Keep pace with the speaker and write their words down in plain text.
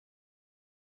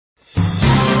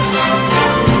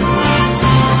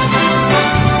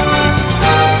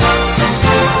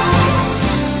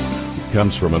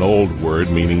comes from an old word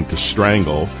meaning to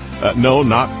strangle. No,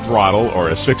 not throttle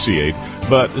or asphyxiate,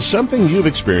 but something you've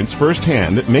experienced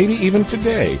firsthand, maybe even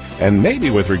today, and maybe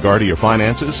with regard to your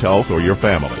finances, health, or your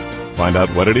family. Find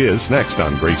out what it is next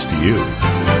on Grace to You.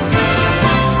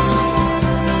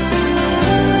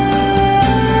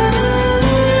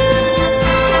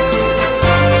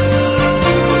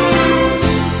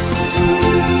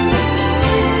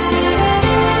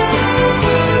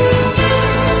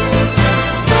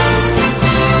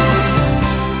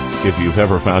 If you've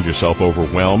ever found yourself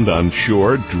overwhelmed,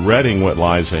 unsure, dreading what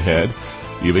lies ahead,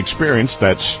 you've experienced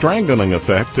that strangling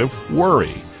effect of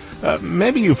worry.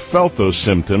 Maybe you've felt those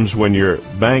symptoms when your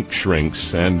bank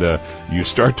shrinks and you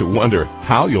start to wonder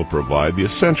how you'll provide the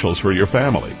essentials for your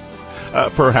family.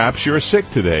 Perhaps you're sick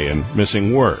today and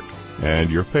missing work and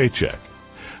your paycheck.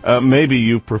 Maybe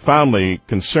you're profoundly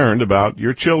concerned about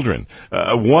your children,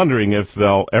 wondering if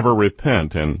they'll ever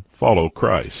repent and follow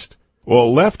Christ.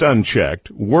 Well, left unchecked,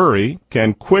 worry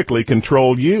can quickly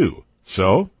control you.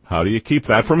 So, how do you keep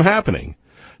that from happening?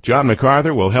 John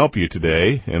MacArthur will help you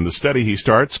today in the study he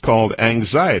starts called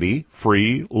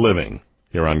Anxiety-Free Living,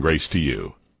 here on Grace to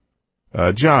You.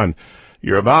 John,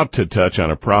 you're about to touch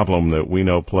on a problem that we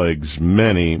know plagues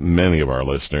many, many of our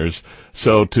listeners.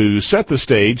 So to set the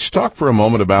stage, talk for a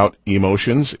moment about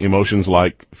emotions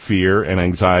like fear and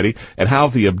anxiety, and how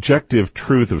the objective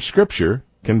truth of Scripture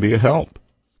can be a help.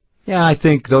 Yeah, I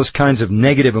think those kinds of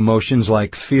negative emotions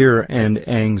like fear and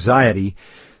anxiety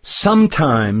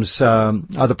sometimes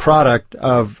are the product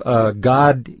of a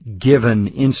God-given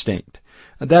instinct.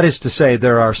 That is to say,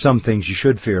 there are some things you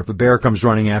should fear. If a bear comes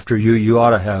running after you, you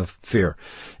ought to have fear.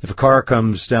 If a car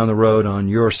comes down the road on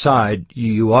your side,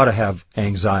 you ought to have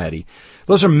anxiety.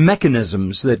 Those are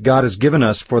mechanisms that God has given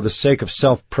us for the sake of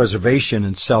self-preservation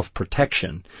and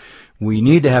self-protection. We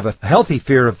need to have a healthy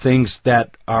fear of things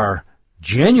that are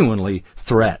genuinely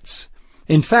threats.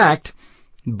 In fact,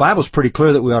 the Bible's pretty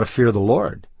clear that we ought to fear the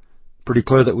Lord. Pretty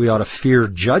clear that we ought to fear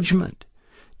judgment.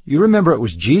 You remember it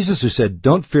was Jesus who said,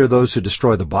 "Don't fear those who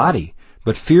destroy the body,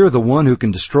 but fear the one who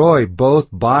can destroy both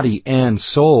body and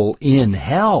soul in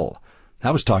hell."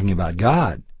 That was talking about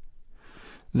God.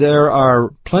 There are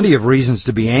plenty of reasons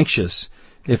to be anxious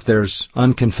if there's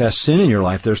unconfessed sin in your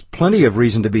life. There's plenty of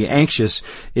reason to be anxious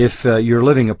if you're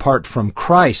living apart from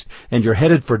Christ and you're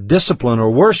headed for discipline,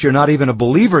 or worse, you're not even a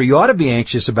believer. You ought to be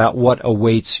anxious about what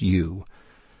awaits you.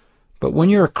 But when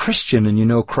you're a Christian and you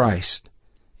know Christ,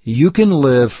 you can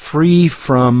live free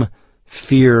from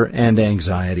fear and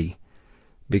anxiety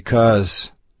because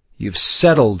you've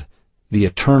settled the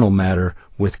eternal matter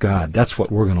with God. That's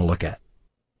what we're going to look at.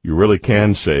 You really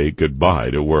can say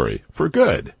goodbye to worry for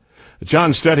good.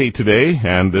 John's study today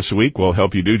and this week will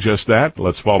help you do just that.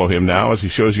 Let's follow him now as he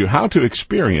shows you how to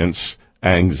experience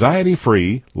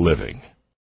anxiety-free living.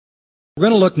 We're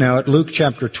going to look now at Luke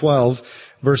chapter 12,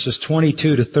 verses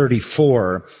 22 to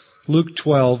 34. Luke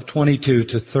 12, 22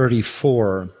 to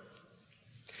 34.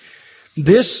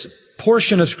 This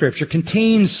portion of Scripture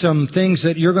contains some things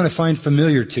that you're going to find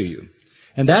familiar to you.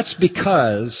 And that's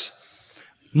because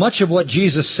much of what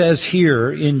Jesus says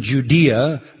here in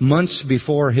Judea, months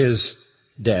before His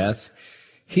death,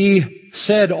 He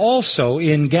said also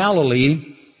in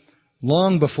Galilee,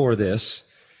 long before this,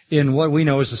 in what we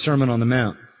know as the Sermon on the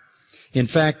Mount. In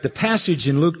fact, the passage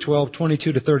in Luke 12,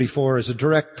 22 to 34 is a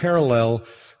direct parallel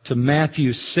to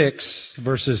Matthew 6,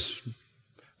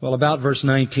 about verse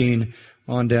 19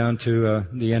 on down to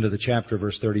the end of the chapter,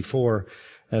 verse 34.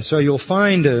 So you'll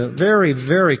find a very,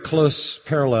 very close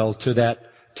parallel to that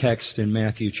text in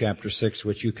Matthew chapter 6,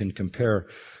 which you can compare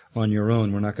on your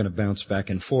own. We're not going to bounce back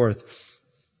and forth.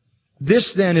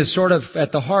 This then is sort of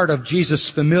at the heart of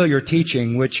Jesus' familiar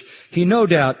teaching, which He no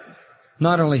doubt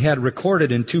not only had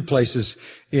recorded in two places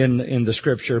in the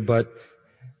Scripture, but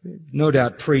no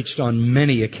doubt preached on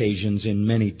many occasions in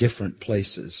many different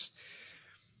places.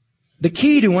 The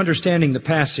key to understanding the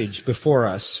passage before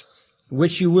us,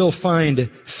 which you will find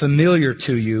familiar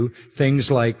to you, things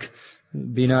like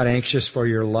be not anxious for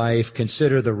your life,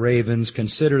 consider the ravens,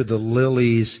 consider the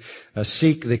lilies,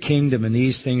 seek the kingdom, and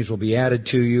these things will be added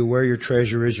to you. Where your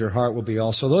treasure is, your heart will be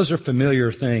also. Those are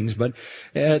familiar things, but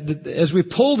as we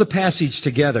pull the passage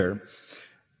together,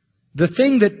 the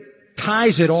thing that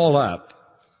ties it all up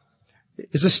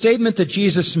is a statement that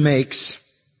Jesus makes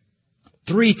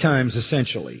three times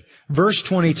essentially. Verse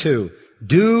 22,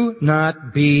 do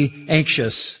not be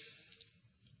anxious.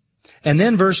 And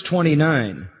then verse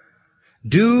 29,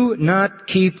 do not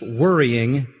keep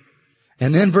worrying.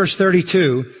 And then verse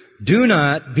 32, do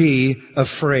not be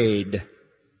afraid.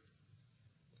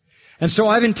 And so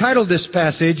I've entitled this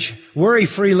passage,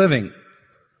 Worry-Free Living.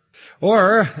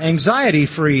 or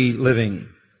anxiety-free living,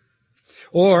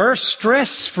 or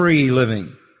stress-free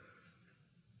living.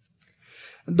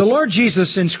 The Lord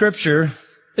Jesus in Scripture,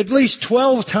 at least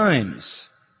 12 times,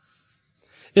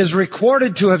 is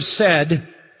recorded to have said,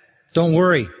 don't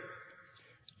worry,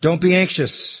 don't be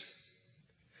anxious.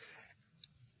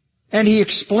 And He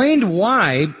explained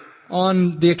why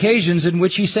on the occasions in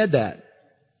which He said that.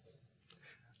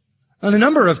 On a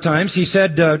number of times He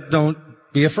said, don't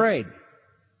be afraid,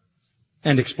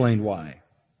 and explained why.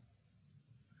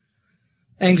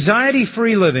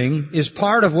 Anxiety-free living is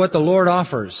part of what the Lord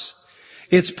offers.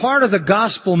 It's part of the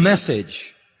gospel message.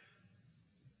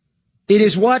 It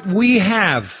is what we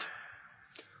have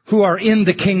who are in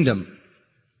the kingdom,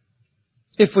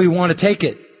 if we want to take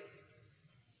it.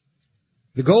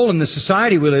 The goal in the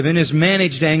society we live in is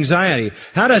managed anxiety.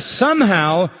 How to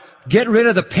somehow get rid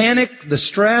of the panic, the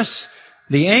stress,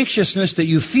 the anxiousness that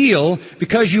you feel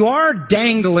because you are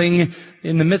dangling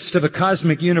in the midst of a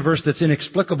cosmic universe that's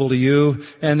inexplicable to you,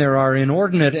 and there are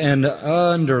inordinate and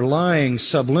underlying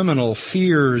subliminal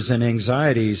fears and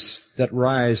anxieties that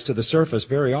rise to the surface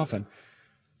very often.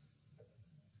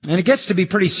 And it gets to be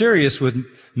pretty serious with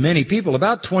many people.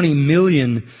 About 20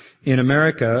 million in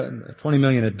America, 20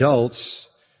 million adults,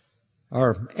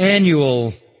 are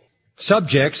annual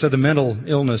subjects of the mental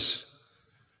illness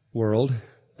world.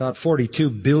 About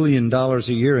 $42 billion a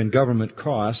year in government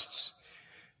costs.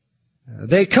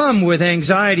 They come with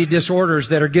anxiety disorders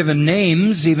that are given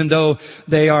names, even though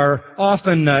they are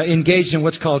often engaged in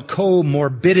what's called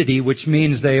comorbidity, which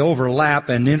means they overlap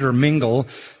and intermingle.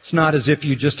 It's not as if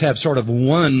you just have sort of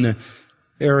one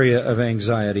area of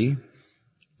anxiety.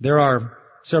 There are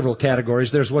several categories.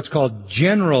 There's what's called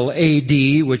general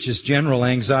AD, which is general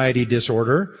anxiety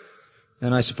disorder.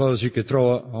 And I suppose you could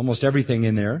throw almost everything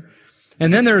in there.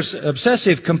 And then there's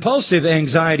obsessive-compulsive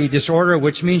anxiety disorder,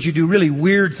 which means you do really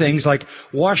weird things like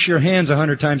wash your hands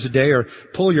 100 times a day, or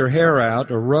pull your hair out,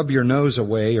 or rub your nose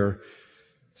away, or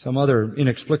some other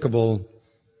inexplicable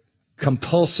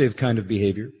compulsive kind of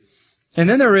behavior. And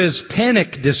then there is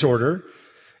panic disorder,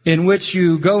 in which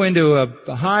you go into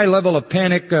a high level of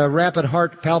panic, rapid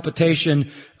heart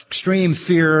palpitation, extreme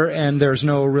fear, and there's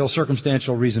no real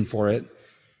circumstantial reason for it.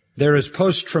 There is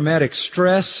post-traumatic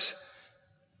stress,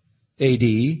 AD,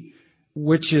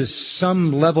 which is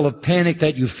some level of panic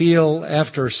that you feel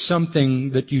after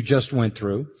something that you just went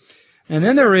through. And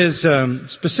then there is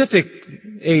specific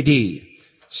AD,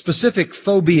 specific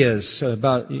phobias.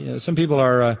 About some people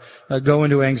go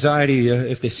into anxiety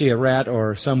if they see a rat,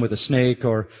 or some with a snake,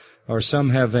 or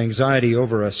some have anxiety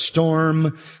over a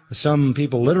storm. Some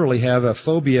people literally have a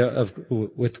phobia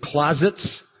with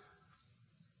closets.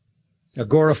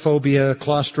 Agoraphobia,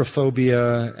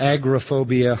 claustrophobia,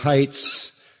 agoraphobia,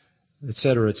 heights,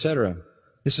 etc., etc.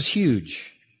 This is huge.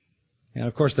 And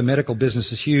of course the medical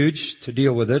business is huge to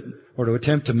deal with it, or to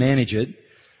attempt to manage it.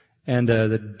 And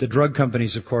the drug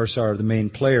companies, of course, are the main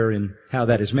player in how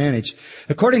that is managed.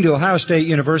 According to Ohio State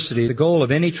University, the goal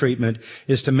of any treatment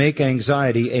is to make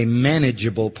anxiety a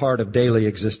manageable part of daily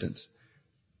existence.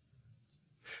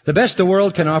 The best the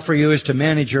world can offer you is to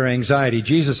manage your anxiety.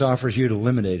 Jesus offers you to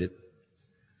eliminate it.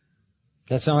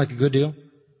 That sound like a good deal?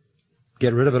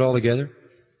 Get rid of it altogether?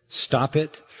 Stop it?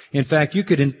 In fact, you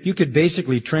could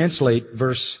basically translate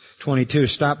verse 22,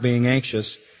 stop being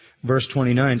anxious. Verse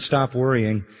 29, stop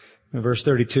worrying. And verse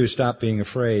 32, stop being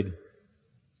afraid.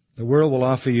 The world will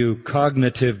offer you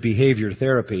cognitive behavior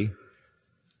therapy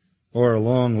or a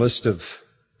long list of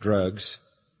drugs.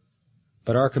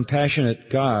 But our compassionate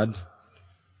God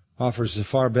offers a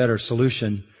far better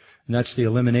solution, and that's the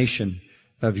elimination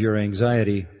of your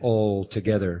anxiety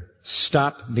altogether.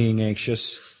 Stop being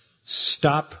anxious.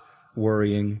 Stop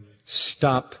worrying.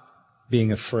 Stop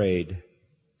being afraid.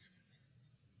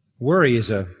 Worry is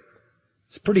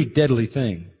it's a pretty deadly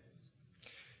thing.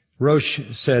 Roche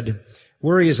said,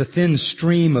 worry is a thin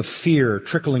stream of fear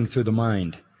trickling through the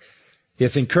mind.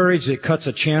 If encouraged, it cuts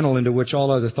a channel into which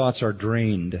all other thoughts are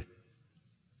drained.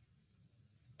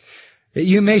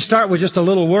 You may start with just a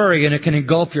little worry, and it can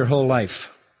engulf your whole life.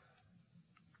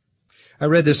 I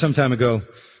read this some time ago.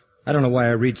 I don't know why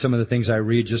I read some of the things I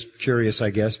read, just curious, I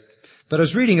guess. But I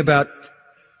was reading about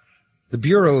the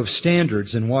Bureau of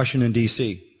Standards in Washington,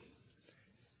 D.C.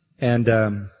 And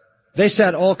they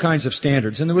set all kinds of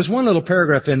standards. And there was one little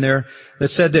paragraph in there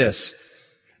that said this: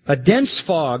 a dense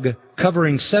fog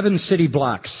covering 7 city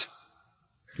blocks.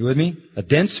 You with me? A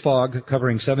dense fog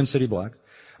covering 7 city blocks,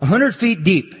 100 feet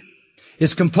deep,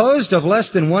 is composed of less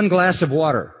than 1 glass of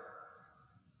water,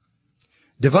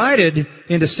 divided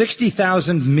into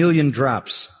 60,000 million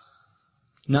drops.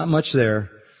 Not much there,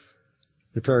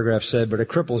 the paragraph said, but it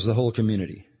cripples the whole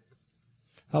community.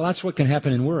 Well, that's what can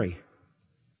happen in worry.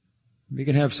 You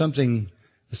can have something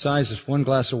the size of one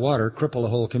glass of water cripple a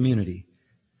whole community.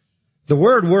 The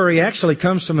word worry actually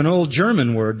comes from an old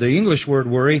German word. The English word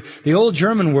worry, the old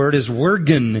German word is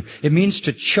würgen. It means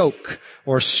to choke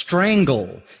or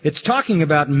strangle. It's talking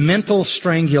about mental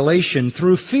strangulation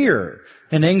through fear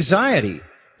and anxiety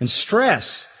and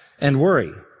stress and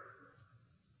worry.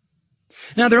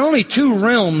 Now, there are only two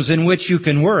realms in which you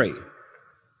can worry.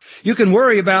 You can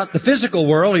worry about the physical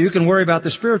world, or you can worry about the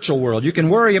spiritual world. You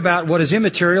can worry about what is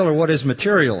immaterial or what is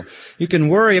material. You can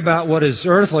worry about what is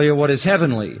earthly or what is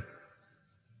heavenly.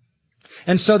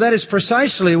 And so that is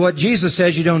precisely what Jesus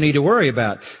says you don't need to worry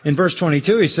about. In verse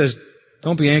 22, He says,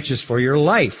 don't be anxious for your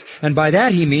life. And by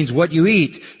that He means what you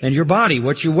eat and your body,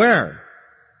 what you wear.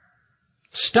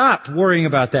 Stop worrying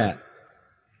about that.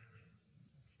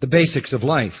 The basics of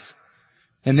life.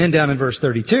 And then down in verse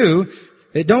 32,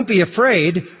 don't be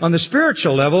afraid on the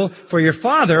spiritual level, for your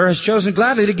Father has chosen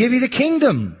gladly to give you the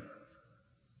kingdom.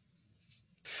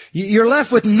 You're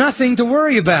left with nothing to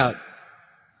worry about.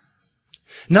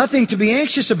 Nothing to be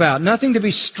anxious about. Nothing to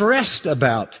be stressed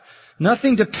about.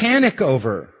 Nothing to panic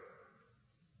over.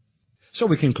 So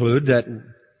we conclude that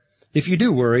if you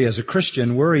do worry as a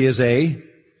Christian, worry is a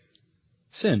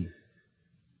sin.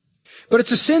 But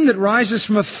it's a sin that rises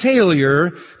from a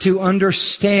failure to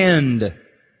understand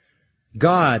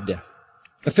God.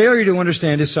 A failure to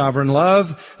understand His sovereign love,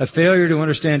 a failure to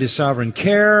understand His sovereign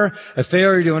care, a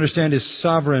failure to understand His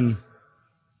sovereign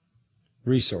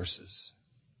resources.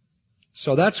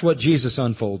 So that's what Jesus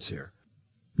unfolds here.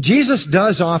 Jesus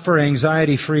does offer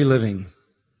anxiety-free living.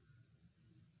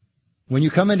 When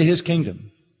you come into His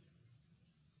kingdom,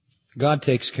 God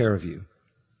takes care of you.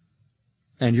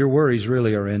 And your worries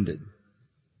really are ended.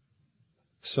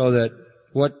 So that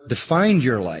what defined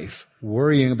your life,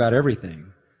 worrying about everything,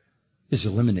 is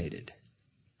eliminated.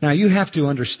 Now, you have to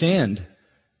understand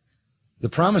the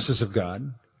promises of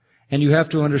God, and you have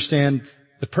to understand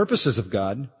the purposes of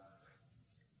God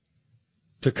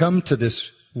to come to this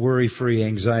worry-free,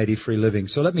 anxiety-free living.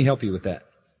 So let me help you with that.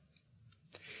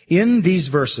 In these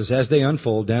verses, as they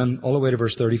unfold down all the way to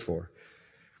verse 34,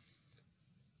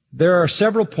 there are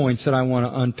several points that I want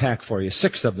to unpack for you,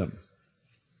 6 of them.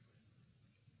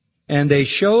 And they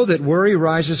show that worry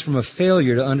rises from a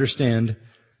failure to understand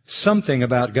something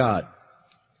about God.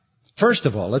 First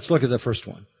of all, let's look at the first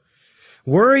one.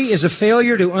 Worry is a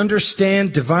failure to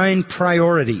understand divine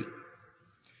priority.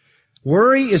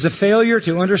 Worry is a failure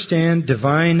to understand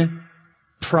divine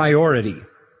priority.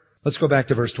 Let's go back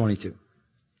to verse 22.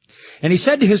 And He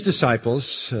said to His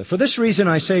disciples, for this reason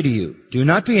I say to you, do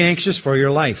not be anxious for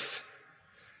your life,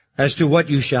 as to what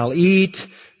you shall eat,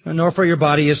 nor for your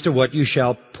body as to what you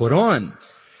shall put on.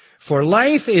 For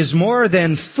life is more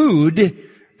than food,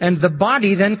 and the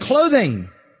body than clothing.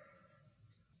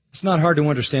 It's not hard to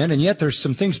understand, and yet there's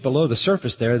some things below the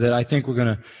surface there that I think are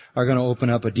going to open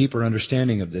up a deeper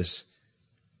understanding of this.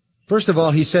 First of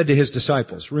all, He said to His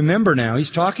disciples, remember now,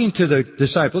 He's talking to the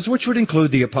disciples, which would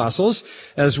include the apostles,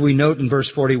 as we note in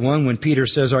verse 41 when Peter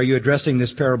says, are you addressing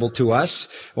this parable to us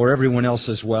or everyone else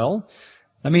as well?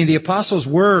 I mean, the apostles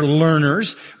were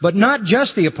learners, but not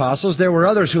just the apostles. There were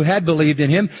others who had believed in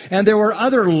Him, and there were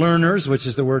other learners, which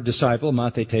is the word disciple,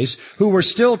 mathetes, who were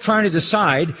still trying to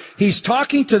decide. He's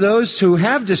talking to those who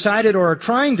have decided or are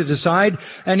trying to decide,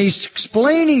 and He's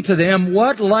explaining to them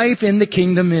what life in the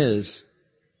kingdom is.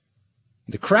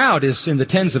 The crowd is in the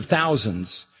tens of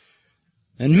thousands,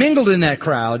 and mingled in that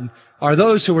crowd are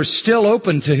those who are still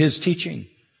open to His teaching,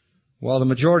 while the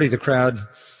majority of the crowd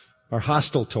are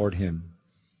hostile toward Him.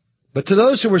 But to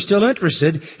those who are still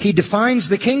interested, He defines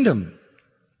the kingdom.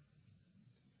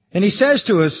 And He says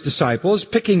to His disciples,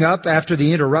 picking up after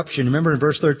the interruption, remember in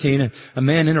verse 13, a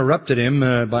man interrupted Him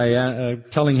by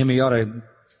telling him he ought to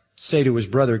say to his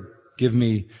brother, give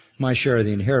me my share of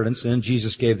the inheritance. And then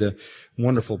Jesus gave the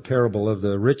wonderful parable of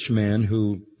the rich man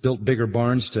who built bigger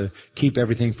barns to keep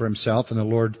everything for himself. And the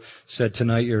Lord said,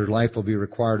 tonight your life will be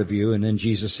required of you. And then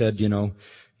Jesus said,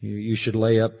 you should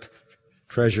lay up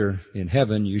treasure in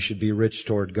heaven. You should be rich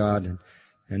toward God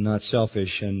and not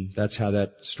selfish. And that's how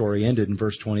that story ended in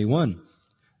verse 21.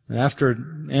 After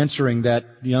answering that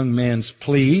young man's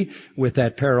plea with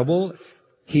that parable,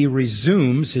 He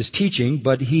resumes His teaching,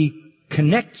 but He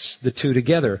connects the two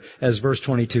together, as verse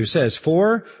 22 says.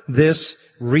 For this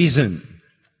reason,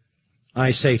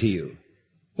 I say to you.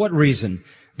 What reason?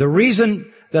 The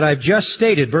reason that I've just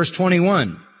stated, verse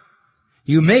 21.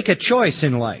 You make a choice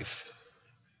in life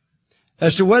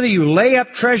as to whether you lay up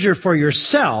treasure for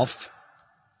yourself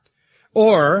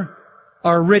or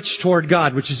are rich toward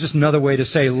God, which is just another way to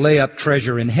say lay up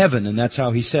treasure in heaven. And that's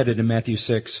how He said it in Matthew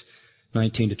 6,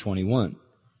 19 to 21.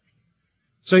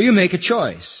 So you make a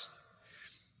choice.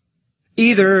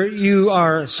 Either you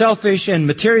are selfish and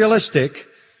materialistic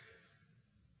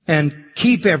and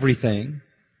keep everything,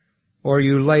 or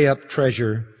you lay up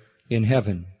treasure in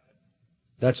heaven.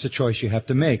 That's the choice you have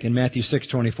to make. In Matthew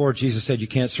 6:24, Jesus said you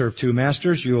can't serve two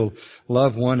masters. You'll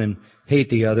love one and hate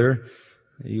the other.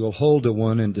 You will hold to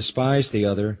one and despise the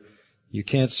other. You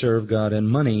can't serve God and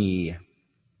money.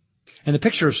 And the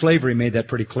picture of slavery made that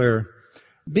pretty clear.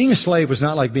 Being a slave was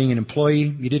not like being an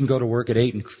employee. You didn't go to work at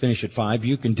 8 and finish at 5.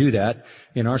 You can do that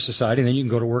in our society. Then you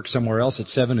can go to work somewhere else at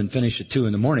 7 and finish at 2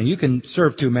 in the morning. You can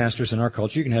serve two masters in our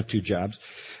culture. You can have two jobs.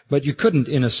 But you couldn't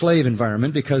in a slave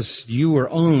environment because you were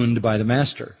owned by the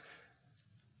master.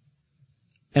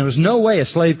 And there was no way a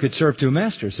slave could serve two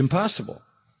masters. Impossible.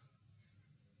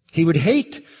 He would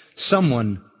hate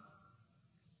someone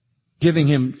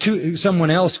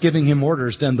else giving him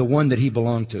orders than the one that he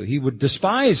belonged to. He would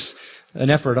despise an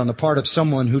effort on the part of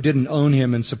someone who didn't own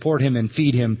him and support him and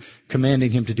feed him, commanding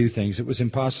him to do things. It was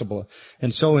impossible.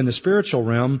 And so in the spiritual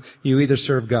realm, you either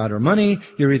serve God or money,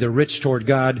 you're either rich toward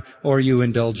God, or you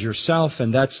indulge yourself,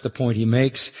 and that's the point he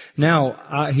makes.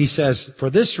 Now, he says, for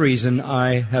this reason,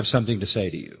 I have something to say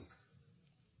to you.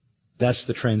 That's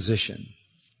the transition.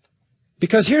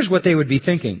 Because here's what they would be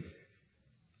thinking.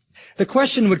 The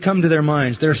question would come to their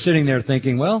minds. They're sitting there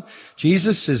thinking, well,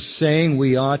 Jesus is saying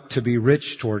we ought to be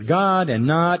rich toward God and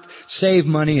not save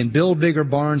money and build bigger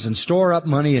barns and store up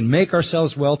money and make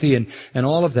ourselves wealthy and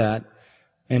all of that,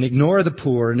 and ignore the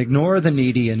poor and ignore the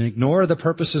needy and ignore the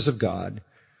purposes of God.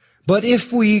 But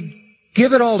if we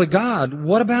give it all to God,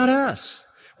 what about us?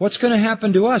 What's going to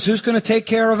happen to us? Who's going to take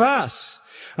care of us?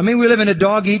 I mean, we live in a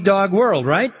dog-eat-dog world,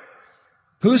 right?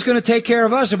 Who's going to take care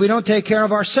of us if we don't take care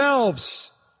of ourselves?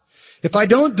 If I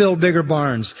don't build bigger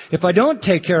barns, if I don't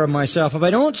take care of myself, if I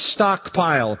don't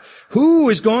stockpile, who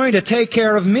is going to take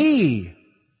care of me?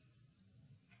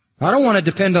 I don't want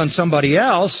to depend on somebody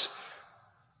else.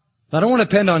 I don't want to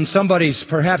depend on somebody's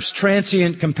perhaps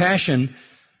transient compassion.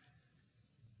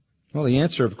 Well, the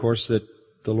answer, of course, that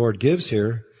the Lord gives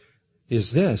here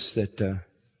is this, that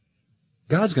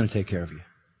God's going to take care of you.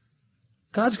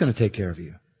 God's going to take care of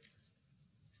you.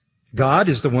 God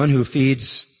is the one who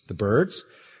feeds the birds.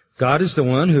 God is the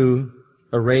one who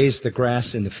arrays the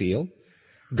grass in the field.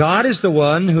 God is the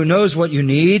one who knows what you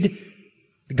need.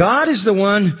 God is the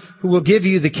one who will give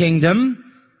you the kingdom.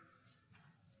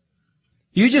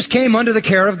 You just came under the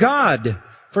care of God.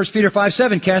 1 Peter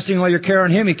 5:7, casting all your care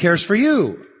on Him, He cares for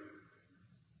you.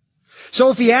 So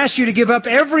if He asked you to give up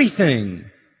everything,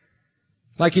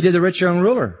 like He did the rich young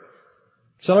ruler,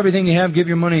 sell everything you have, give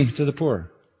your money to the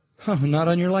poor. Not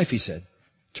on your life, He said.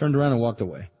 Turned around and walked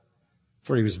away.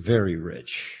 For he was very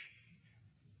rich.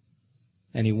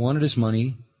 And he wanted his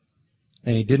money,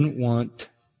 and he didn't want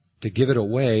to give it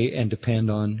away and depend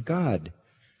on God.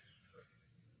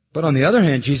 But on the other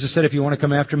hand, Jesus said, if you want to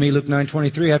come after me, Luke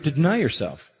 9:23, you have to deny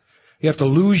yourself. You have to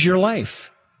lose your life.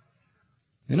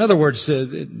 In other words,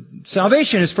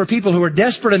 salvation is for people who are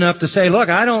desperate enough to say, look,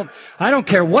 I don't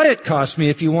care what it costs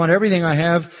me. If you want everything I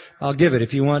have, I'll give it.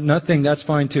 If you want nothing, that's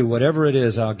fine too. Whatever it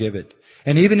is, I'll give it.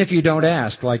 And even if you don't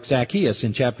ask, like Zacchaeus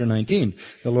in chapter 19,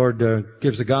 the Lord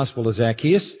gives the gospel to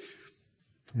Zacchaeus.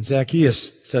 And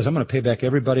Zacchaeus says, I'm going to pay back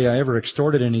everybody I ever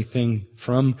extorted anything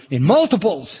from in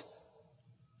multiples.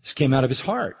 This came out of his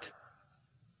heart.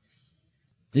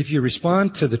 If you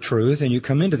respond to the truth and you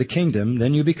come into the kingdom,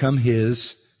 then you become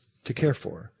His to care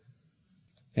for.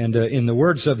 And in the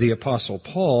words of the Apostle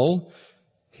Paul,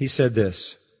 he said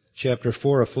this, chapter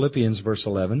 4 of Philippians, verse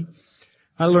 11,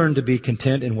 I learned to be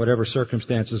content in whatever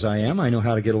circumstances I am. I know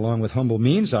how to get along with humble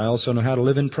means. I also know how to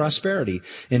live in prosperity.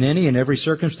 In any and every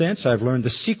circumstance, I've learned the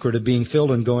secret of being filled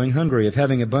and going hungry, of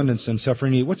having abundance and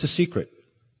suffering need. What's the secret?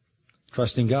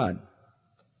 Trusting God.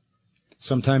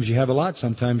 Sometimes you have a lot,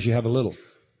 sometimes you have a little.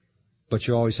 But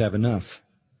you always have enough.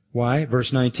 Why?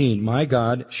 Verse 19, my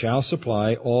God shall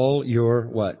supply all your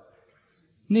what?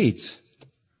 Needs.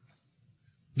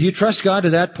 Do you trust God to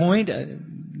that point?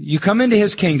 You come into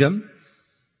His kingdom,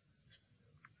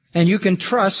 and you can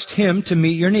trust Him to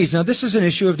meet your needs. Now, this is an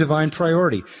issue of divine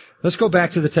priority. Let's go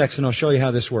back to the text, and I'll show you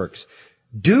how this works.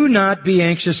 Do not be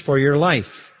anxious for your life.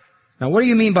 Now, what do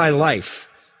you mean by life?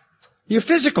 Your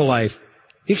physical life.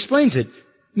 He explains it.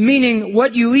 Meaning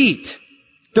what you eat.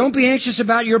 Don't be anxious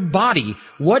about your body,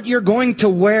 what you're going to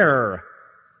wear.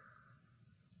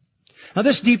 Now,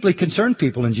 this deeply concerned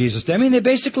people in Jesus' day. I mean, they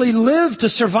basically lived to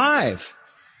survive.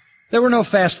 There were no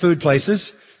fast food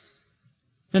places.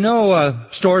 And no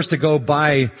stores to go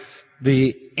buy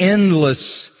the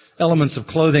endless elements of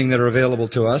clothing that are available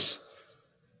to us.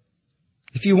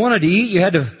 If you wanted to eat, you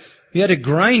had to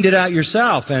grind it out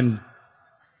yourself. And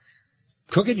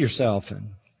cook it yourself and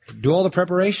do all the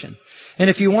preparation. And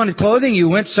if you wanted clothing, you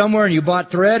went somewhere and you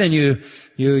bought thread and you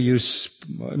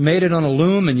made it on a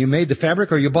loom and you made the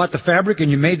fabric, or you bought the fabric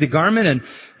and you made the garment.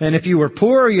 And if you were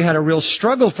poor, you had a real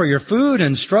struggle for your food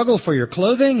and struggle for your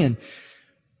clothing. And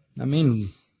I mean,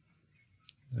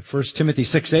 1 Timothy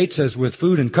 6:8 says, with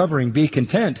food and covering be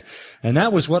content. And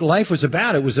that was what life was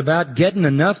about. It was about getting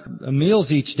enough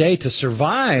meals each day to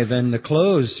survive and the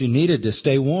clothes you needed to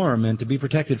stay warm and to be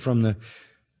protected from the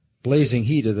blazing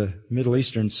heat of the Middle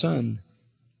Eastern sun.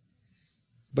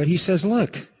 But he says, look,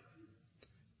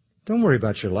 don't worry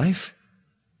about your life.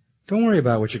 Don't worry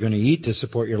about what you're going to eat to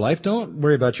support your life. Don't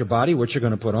worry about your body, what you're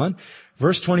going to put on.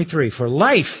 Verse 23, for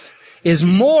life is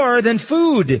more than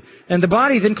food, and the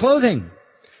body than clothing.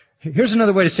 Here's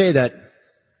another way to say that.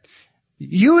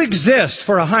 You exist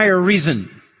for a higher reason.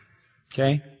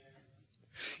 Okay?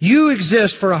 You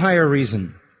exist for a higher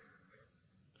reason.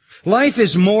 Life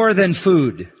is more than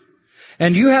food.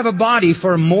 And you have a body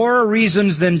for more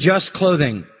reasons than just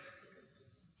clothing.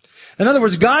 In other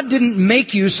words, God didn't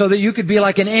make you so that you could be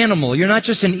like an animal. You're not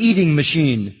just an eating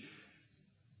machine.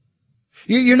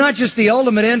 You're not just the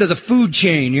ultimate end of the food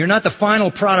chain. You're not the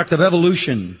final product of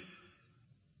evolution.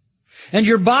 And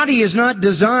your body is not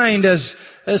designed as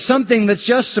something that's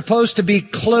just supposed to be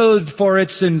clothed for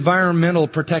its environmental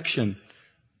protection.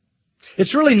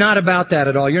 It's really not about that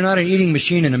at all. You're not an eating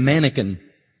machine and a mannequin.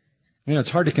 You know,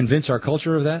 it's hard to convince our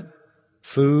culture of that.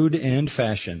 Food and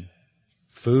fashion.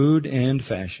 Food and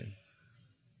fashion.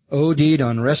 OD'd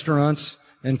on restaurants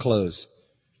and clothes.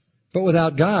 But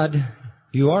without God,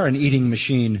 you are an eating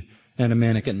machine and a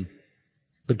mannequin.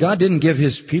 But God didn't give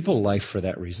His people life for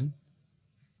that reason.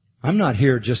 I'm not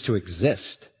here just to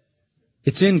exist.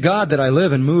 It's in God that I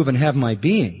live and move and have my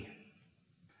being.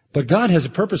 But God has a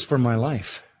purpose for my life.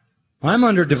 I'm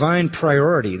under divine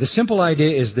priority. The simple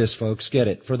idea is this, folks. Get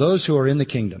it? For those who are in the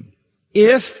kingdom.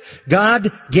 If God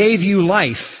gave you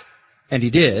life, and He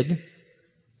did,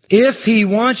 if He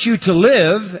wants you to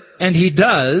live, and He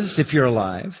does, if you're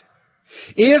alive,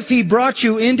 if He brought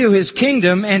you into His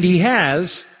kingdom, and He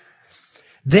has,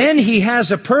 then He has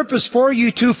a purpose for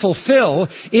you to fulfill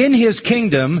in His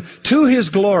kingdom, to His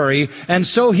glory, and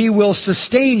so He will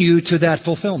sustain you to that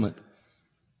fulfillment.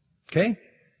 Okay?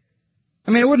 I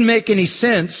mean, it wouldn't make any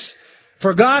sense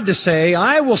for God to say,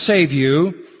 I will save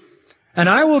you, and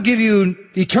I will give you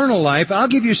eternal life, I'll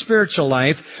give you spiritual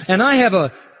life, and I have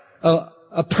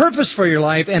a purpose for your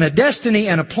life, and a destiny,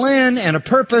 and a plan, and a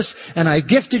purpose, and I've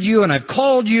gifted you, and I've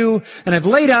called you, and I've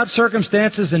laid out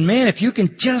circumstances, and man, if you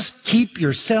can just keep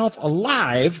yourself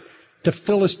alive to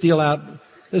fill this deal out,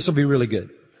 this will be really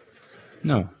good.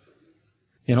 No.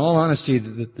 In all honesty,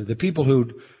 the people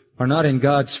who are not in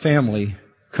God's family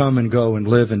come and go and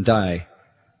live and die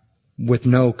with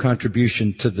no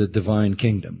contribution to the divine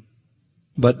kingdom.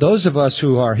 But those of us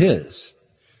who are His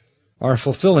are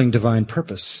fulfilling divine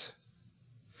purpose.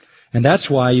 And that's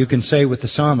why you can say with the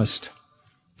psalmist,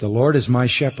 the Lord is my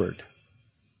shepherd.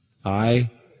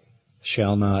 I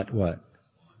shall not what?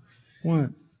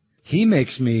 Want. He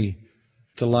makes me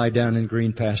to lie down in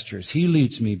green pastures. He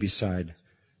leads me beside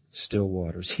still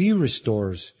waters. He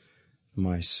restores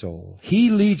my soul. He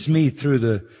leads me through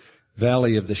the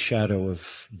valley of the shadow of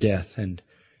death and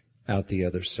out the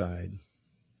other side.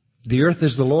 The earth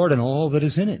is the Lord and all that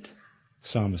is in it, the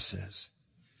psalmist says.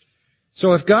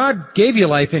 So if God gave you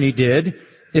life, and He did,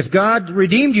 if God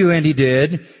redeemed you, and He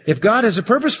did, if God has a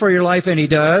purpose for your life, and He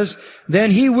does,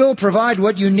 then He will provide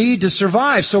what you need to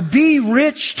survive. So be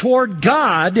rich toward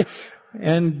God,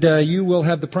 and you will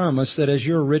have the promise that as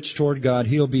you're rich toward God,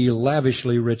 He'll be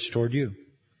lavishly rich toward you.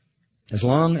 As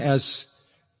long as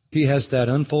He has that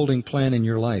unfolding plan in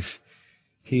your life,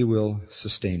 He will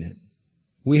sustain it.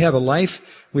 We have a life,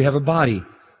 we have a body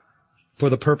for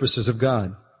the purposes of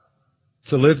God.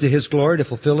 To live to His glory, to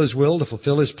fulfill His will, to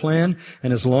fulfill His plan.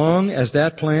 And as long as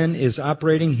that plan is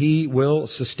operating, He will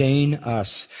sustain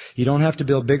us. You don't have to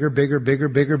build bigger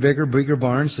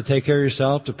barns to take care of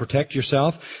yourself, to protect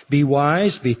yourself. Be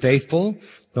wise, be faithful.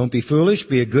 Don't be foolish,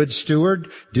 be a good steward.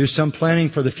 Do some planning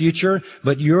for the future.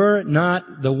 But you're not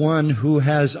the one who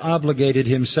has obligated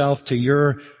Himself to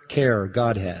your care.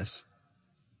 God has.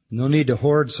 No need to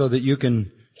hoard so that you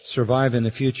can survive in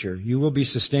the future. You will be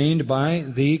sustained by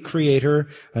the Creator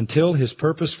until His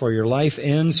purpose for your life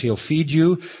ends. He'll feed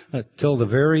you till the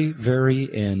very, very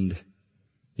end.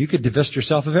 You could divest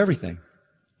yourself of everything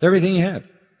you have.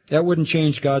 That wouldn't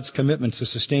change God's commitment to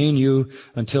sustain you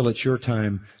until it's your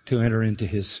time to enter into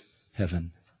His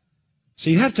heaven. So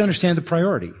you have to understand the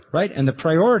priority, right? And the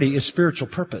priority is spiritual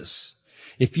purpose.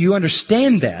 If you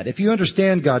understand that, if you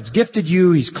understand God's gifted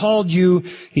you, He's called you,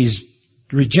 He's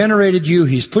regenerated you.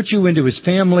 He's put you into His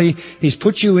family. He's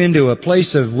put you into a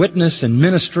place of witness and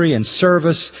ministry and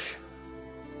service.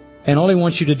 And all He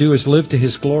wants you to do is live to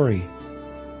His glory.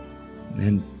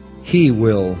 And He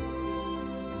will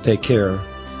take care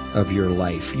of your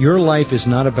life. Your life is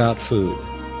not about food.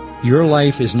 Your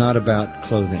life is not about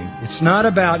clothing. It's not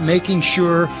about making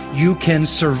sure you can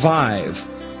survive.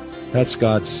 That's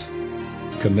God's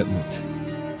commitment.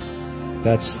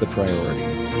 That's the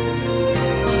priority.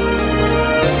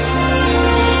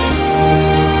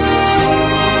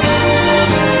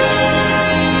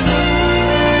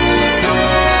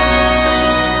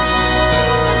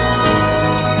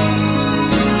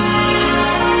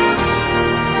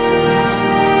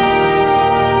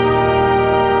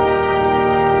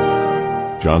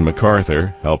 John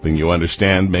MacArthur, helping you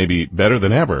understand maybe better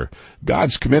than ever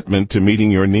God's commitment to meeting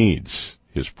your needs,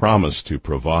 His promise to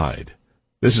provide.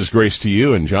 This is Grace to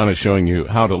You, and John is showing you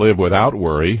how to live without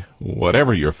worry,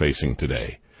 whatever you're facing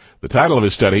today. The title of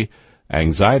his study,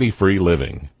 Anxiety-Free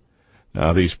Living.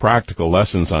 Now, these practical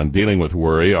lessons on dealing with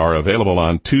worry are available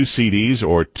on 2 CDs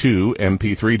or 2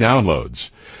 MP3 downloads.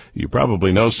 You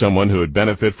probably know someone who would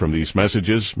benefit from these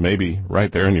messages, maybe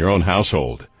right there in your own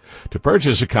household. To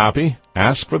purchase a copy,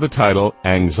 ask for the title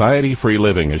Anxiety-Free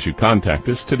Living as you contact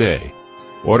us today.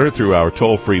 Order through our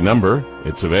toll-free number.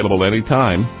 It's available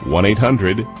anytime,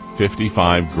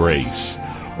 1-800-55-GRACE.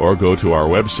 Or go to our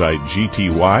website,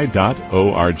 gty.org.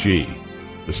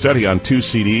 The study on 2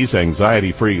 CDs,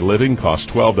 Anxiety-Free Living, costs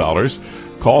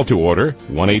 $12. Call to order,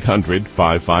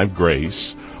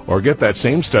 1-800-55-GRACE. Or get that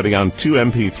same study on 2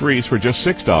 MP3s for just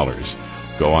 $6.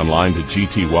 Go online to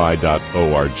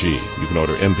gty.org. You can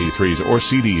order MP3s or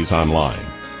CDs online.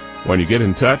 When you get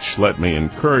in touch, let me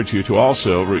encourage you to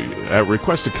also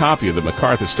request a copy of the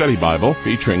MacArthur Study Bible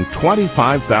featuring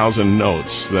 25,000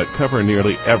 notes that cover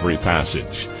nearly every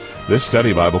passage. This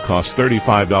study Bible costs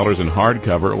 $35 in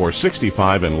hardcover or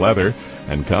 $65 in leather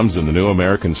and comes in the New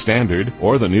American Standard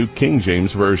or the New King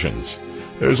James versions.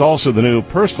 There's also the new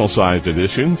personal-sized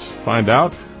editions. Find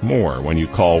out more when you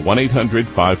call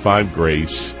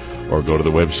 1-800-55-GRACE or go to the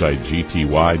website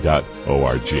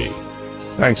gty.org.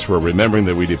 Thanks for remembering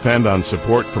that we depend on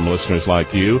support from listeners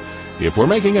like you. If we're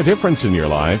making a difference in your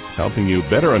life, helping you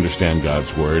better understand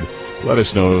God's Word, let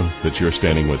us know that you're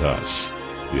standing with us.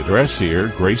 The address here,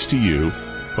 Grace to You,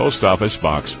 Post Office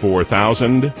Box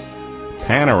 4000,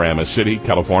 Panorama City,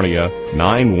 California,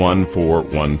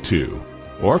 91412.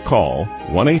 Or call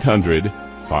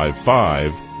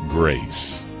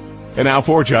 1-800-55-GRACE. And now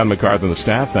for John MacArthur and the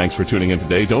staff, thanks for tuning in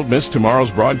today. Don't miss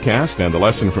tomorrow's broadcast and the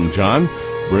lesson from John,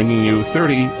 bringing you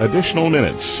 30 additional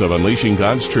minutes of unleashing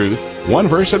God's truth, one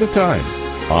verse at a time,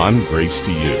 on Grace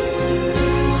to You.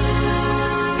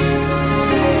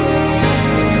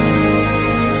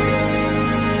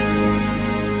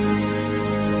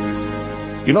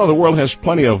 You know, the world has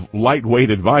plenty of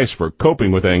lightweight advice for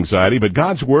coping with anxiety, but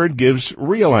God's Word gives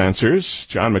real answers.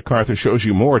 John MacArthur shows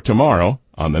you more tomorrow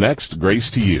on the next Grace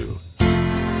to You.